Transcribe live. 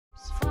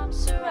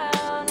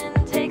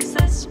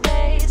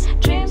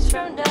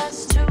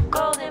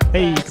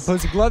Hey,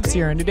 Composer Gloves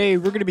here, and today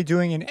we're going to be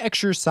doing an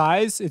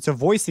exercise. It's a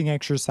voicing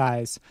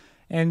exercise.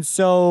 And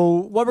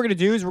so what we're going to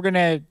do is we're going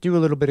to do a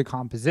little bit of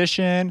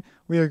composition.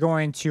 We are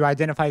going to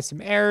identify some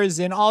errors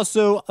and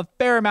also a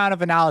fair amount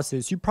of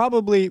analysis. You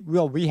probably,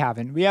 well, we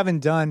haven't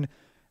done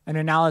an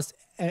analysis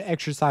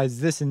exercise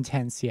this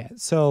intense yet.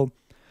 So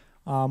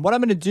what I'm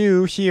going to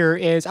do here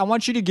is I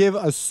want you to give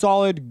a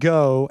solid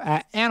go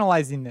at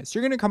analyzing this.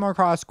 You're going to come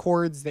across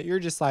chords that you're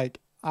just like,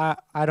 I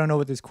don't know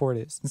what this chord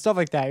is and stuff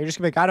like that. You're just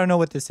gonna be like, I don't know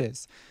what this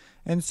is.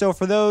 And so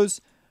for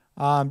those,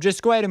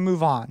 just go ahead and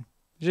move on.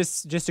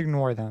 Just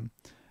ignore them.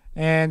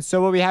 And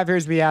so what we have here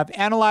is we have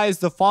analyze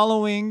the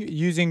following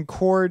using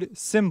chord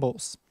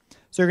symbols.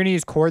 So you're gonna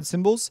use chord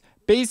symbols,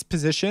 bass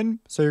position.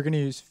 So you're gonna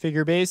use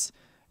figure bass,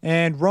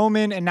 and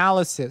Roman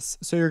analysis.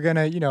 So you're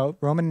gonna,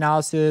 Roman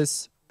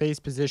analysis, bass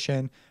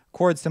position,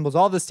 chord symbols,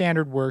 all the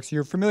standard works.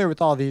 You're familiar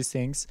with all these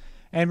things.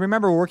 And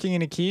remember, working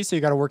in a key, so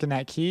you gotta work in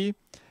that key.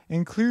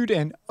 Include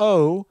an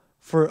O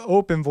for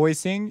open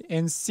voicing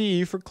and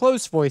C for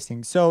close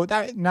voicing. So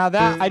that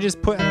I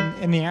just put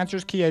in the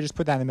answers key, I just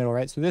put that in the middle,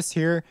 right? So this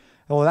here,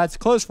 well, that's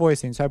close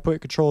voicing. So I put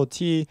Control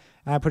T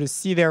and I put a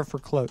C there for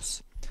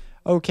close.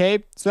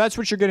 Okay, so that's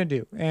what you're gonna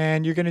do.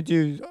 And you're gonna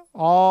do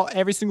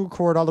every single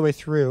chord all the way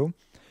through.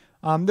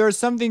 There are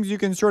some things you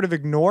can sort of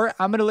ignore.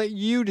 I'm gonna let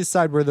you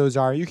decide where those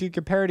are. You can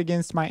compare it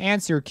against my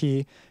answer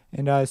key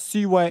and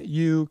see what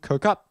you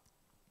cook up.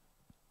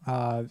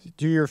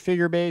 Do your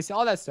figure bass,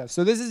 all that stuff.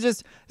 So this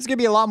is gonna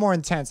be a lot more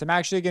intense. I'm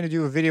actually gonna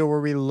do a video where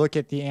we look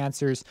at the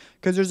answers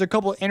because there's a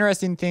couple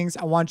interesting things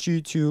I want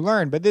you to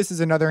learn. But this is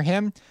another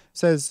hymn. It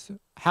says,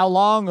 "How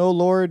long, O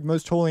Lord,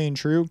 most holy and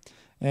true."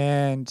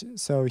 And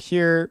so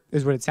here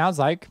is what it sounds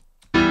like.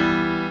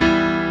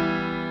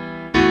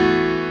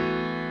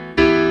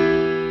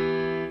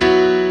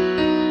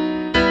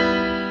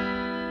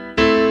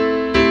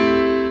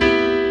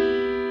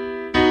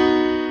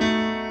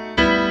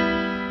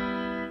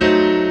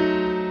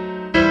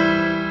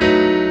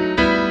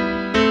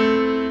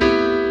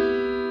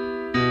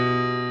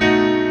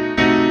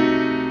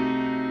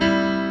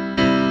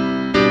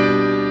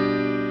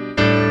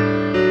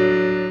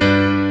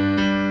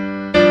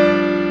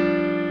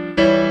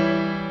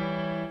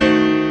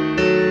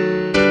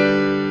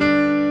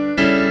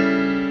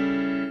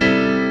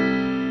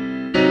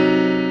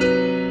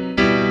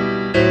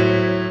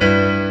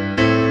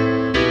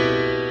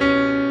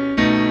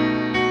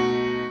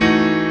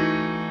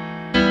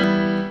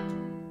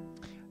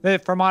 The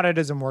fermata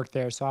doesn't work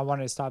there, so I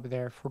wanted to stop it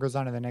there before it goes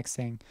on to the next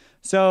thing.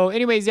 So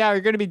anyways, yeah,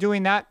 you're going to be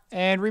doing that.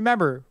 And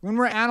remember, when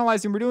we're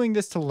analyzing, we're doing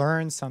this to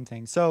learn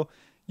something. So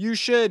you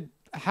should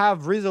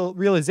have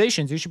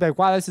realizations. You should be like,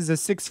 wow, this is a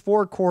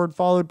 6/4 chord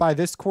followed by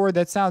this chord.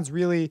 That sounds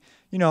really,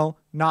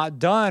 not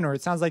done, or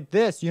it sounds like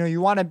this.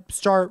 You want to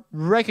start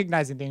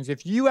recognizing things.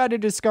 If you had to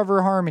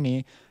discover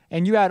harmony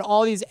and you had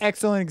all these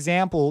excellent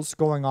examples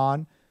going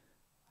on,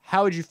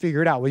 how would you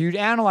figure it out? Well, you'd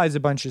analyze a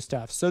bunch of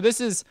stuff. So this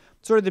is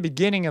sort of the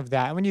beginning of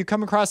that. When you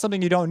come across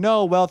something you don't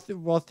know,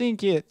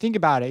 think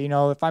about it.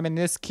 If I'm in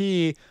this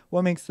key,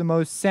 what makes the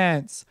most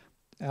sense?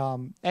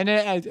 And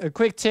a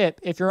quick tip,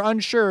 if you're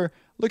unsure,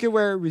 look at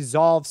where it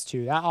resolves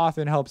to. That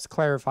often helps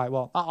clarify.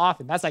 Well, not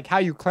often. That's like how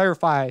you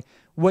clarify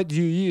what do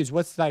you use.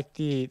 What's like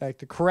the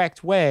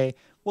correct way?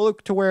 Well,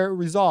 look to where it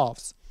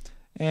resolves.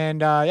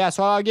 And yeah,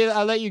 so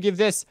I'll let you give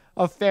this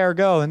a fair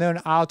go, and then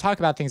I'll talk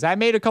about things. I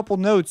made a couple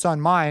notes on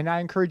mine.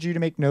 I encourage you to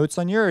make notes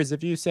on yours.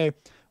 If you say,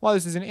 well,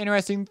 this is an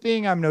interesting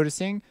thing I'm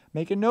noticing,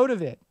 make a note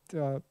of it.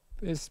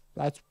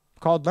 That's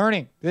called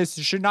learning. This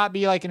should not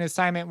be like an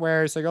assignment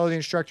where it's like, oh, the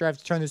instructor, I have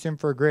to turn this in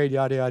for a grade,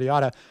 yada, yada,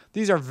 yada.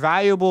 These are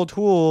valuable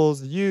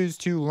tools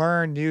used to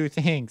learn new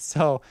things.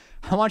 So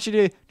I want you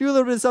to do a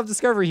little bit of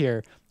self-discovery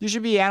here. You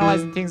should be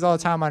analyzing things all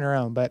the time on your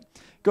own, but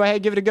go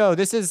ahead, give it a go.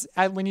 This is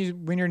when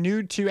you're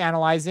new to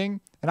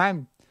analyzing, and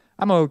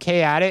I'm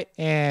okay at it.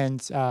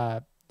 And,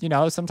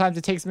 sometimes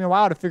it takes me a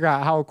while to figure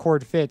out how a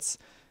chord fits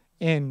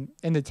in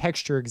the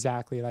texture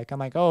exactly. Like I'm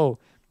like, oh,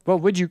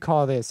 what would you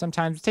call this?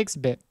 Sometimes it takes a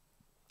bit.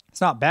 It's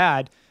not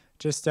bad.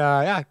 Just,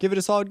 give it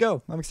a solid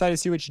go. I'm excited to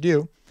see what you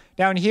do.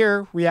 Down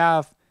here we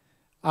have,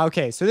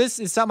 okay, so this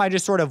is something I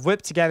just sort of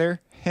whipped together,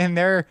 and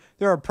there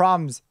are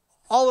problems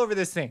all over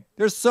this thing.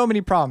 There's so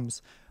many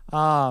problems.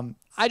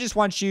 I just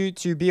want you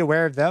to be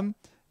aware of them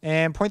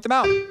and point them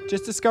out.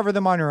 Just discover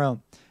them on your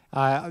own.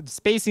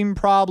 Spacing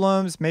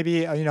problems,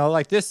 maybe,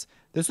 like this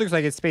looks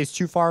like it's spaced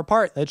too far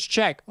apart. Let's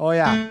check. Oh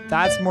yeah,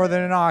 that's more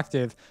than an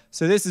octave.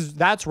 So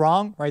that's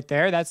wrong right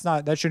there.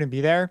 That shouldn't be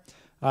there.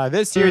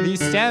 This here,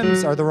 these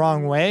stems are the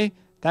wrong way.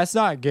 That's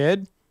not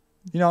good.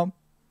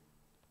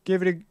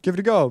 Give it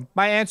a go.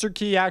 My answer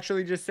key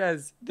actually just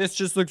says, this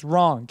just looks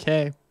wrong,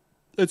 okay?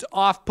 It's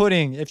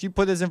off-putting. If you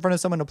put this in front of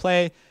someone to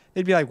play,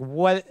 they'd be like,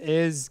 what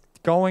is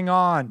going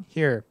on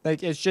here?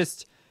 Like,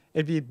 it'd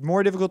be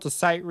more difficult to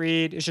sight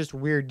read. It's just a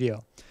weird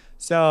deal.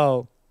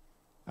 So,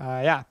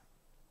 yeah,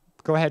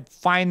 go ahead,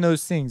 find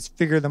those things,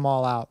 figure them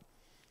all out.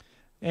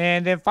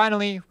 And then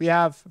finally, we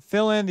have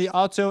fill in the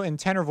alto and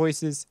tenor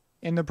voices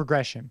in the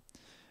progression.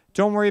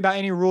 Don't worry about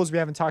any rules we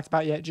haven't talked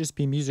about yet. Just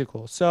be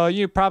musical. So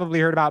you probably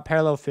heard about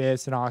parallel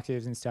fifths and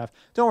octaves and stuff.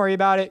 Don't worry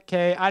about it.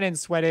 Okay. I didn't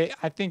sweat it.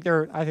 I think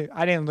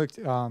I didn't look,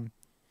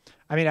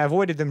 I mean, I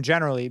avoided them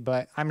generally,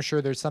 but I'm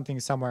sure there's something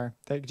somewhere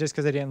that just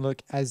because I didn't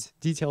look as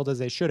detailed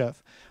as I should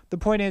have. The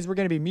point is we're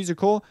going to be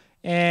musical,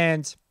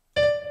 and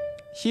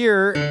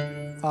here,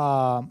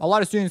 a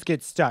lot of students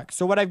get stuck.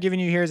 So what I've given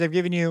you here is I've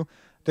given you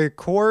the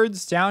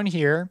chords down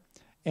here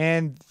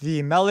and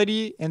the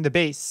melody and the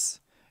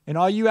bass. And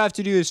all you have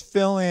to do is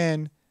fill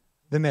in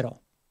the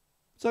middle.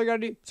 So I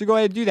got to do. So go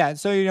ahead and do that.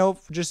 So, you know,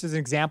 just as an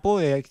example,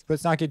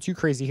 let's not get too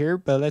crazy here,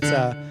 but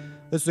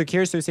let's look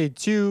here. So say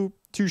two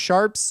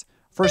sharps.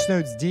 First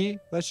note's D.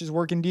 Let's just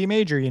work in D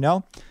major, you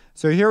know?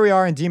 So here we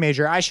are in D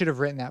major. I should have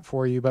written that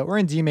for you, but we're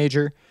in D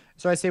major.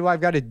 So I say, well, I've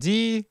got a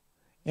D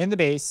in the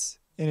bass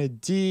and a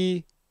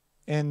D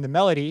in the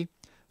melody.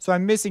 So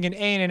I'm missing an A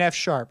and an F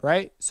sharp,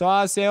 right? So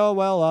I'll say, oh,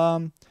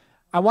 well,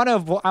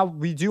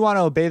 we do want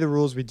to obey the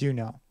rules we do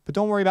know, but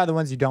don't worry about the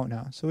ones you don't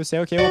know. So we'll say,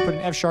 okay, we'll put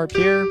an F sharp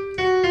here.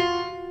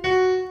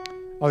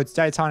 Oh, it's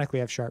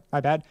diatonically F sharp.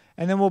 My bad.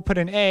 And then we'll put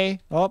an A.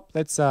 Oh,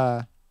 there's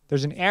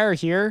an error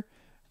here.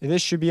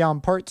 This should be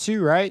on part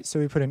 2, right? So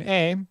we put an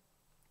A. In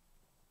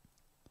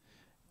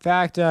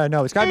fact,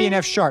 no, it's got to be an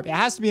F sharp. It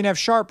has to be an F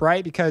sharp,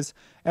 right? Because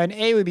an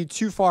A would be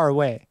too far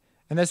away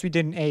unless we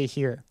did an A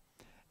here.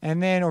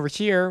 And then over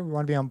here, we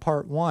want to be on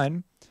part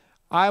 1.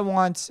 I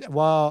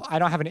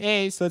don't have an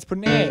A, so let's put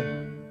an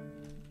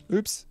A.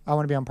 Oops, I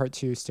want to be on part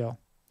 2 still.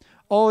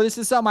 Oh, this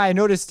is something I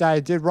noticed I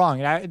did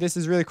wrong. And this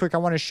is really quick. I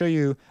want to show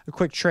you a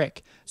quick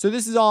trick. So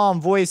this is all on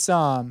voice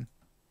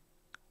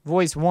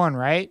 1,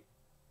 right?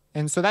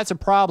 And so that's a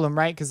problem,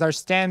 right? Because our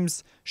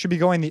stems should be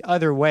going the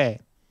other way.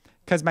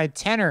 Because my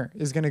tenor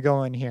is going to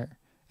go in here.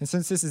 And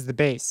since this is the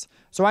bass.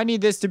 So I need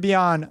this to be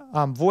on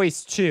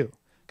voice 2.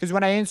 Because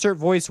when I insert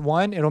voice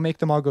 1, it'll make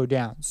them all go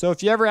down. So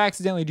if you ever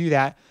accidentally do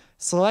that,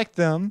 select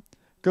them.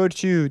 Go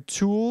to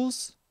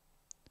Tools.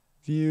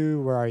 View,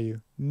 where are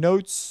you?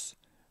 Notes.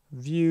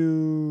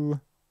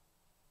 View.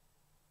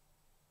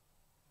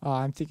 Oh,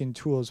 I'm thinking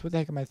Tools. What the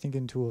heck am I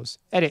thinking Tools?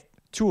 Edit.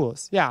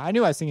 Tools. Yeah, I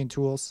knew I was thinking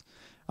Tools.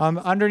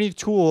 Underneath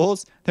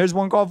Tools, there's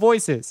one called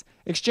Voices.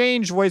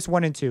 Exchange voice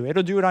 1 and 2.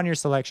 It'll do it on your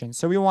selection.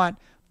 So we want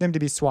them to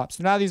be swapped.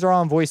 So now these are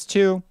all on voice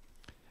 2.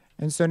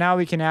 And so now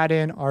we can add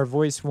in our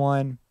voice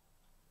 1.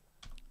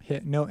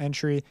 Hit no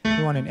entry.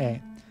 We want an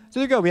A. So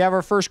there you go. We have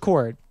our first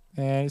chord.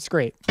 And it's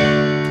great.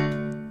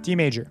 D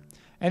major.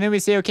 And then we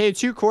say, okay,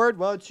 2 chord.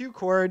 Well, 2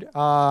 chord.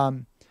 I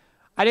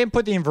didn't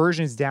put the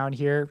inversions down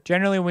here.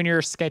 Generally, when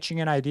you're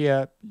sketching an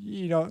idea,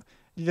 you know,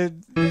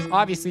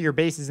 obviously your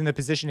bass is in the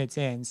position it's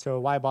in, so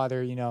why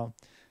bother, you know,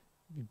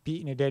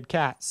 beating a dead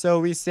cat?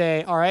 So we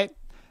say, all right,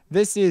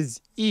 this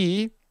is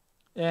E,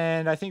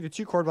 and I think the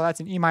 2 chord, well, that's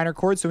an E minor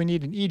chord, so we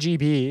need an E, G,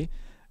 B.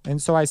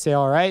 And so I say,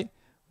 all right,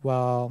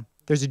 well,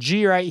 there's a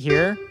G right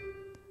here,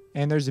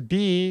 and there's a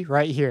B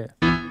right here.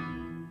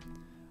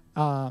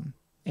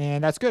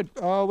 And that's good.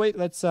 Oh, wait,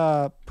 let's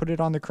put it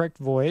on the correct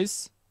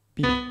voice,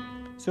 B.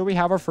 So we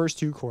have our first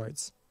 2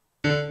 chords.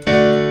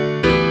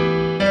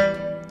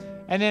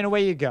 And then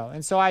away you go.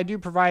 And so I do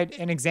provide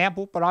an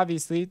example, but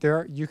obviously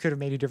you could have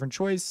made a different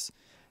choice.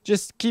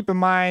 Just keep in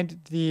mind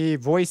the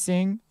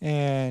voicing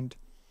and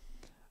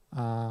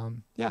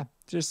yeah,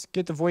 just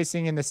get the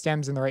voicing and the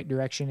stems in the right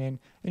direction and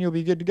you'll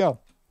be good to go.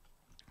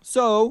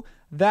 So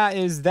that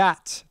is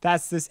that.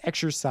 That's this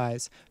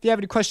exercise. If you have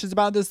any questions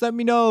about this, let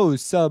me know.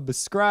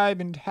 Subscribe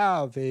and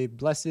have a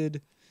blessed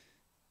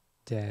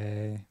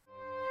day.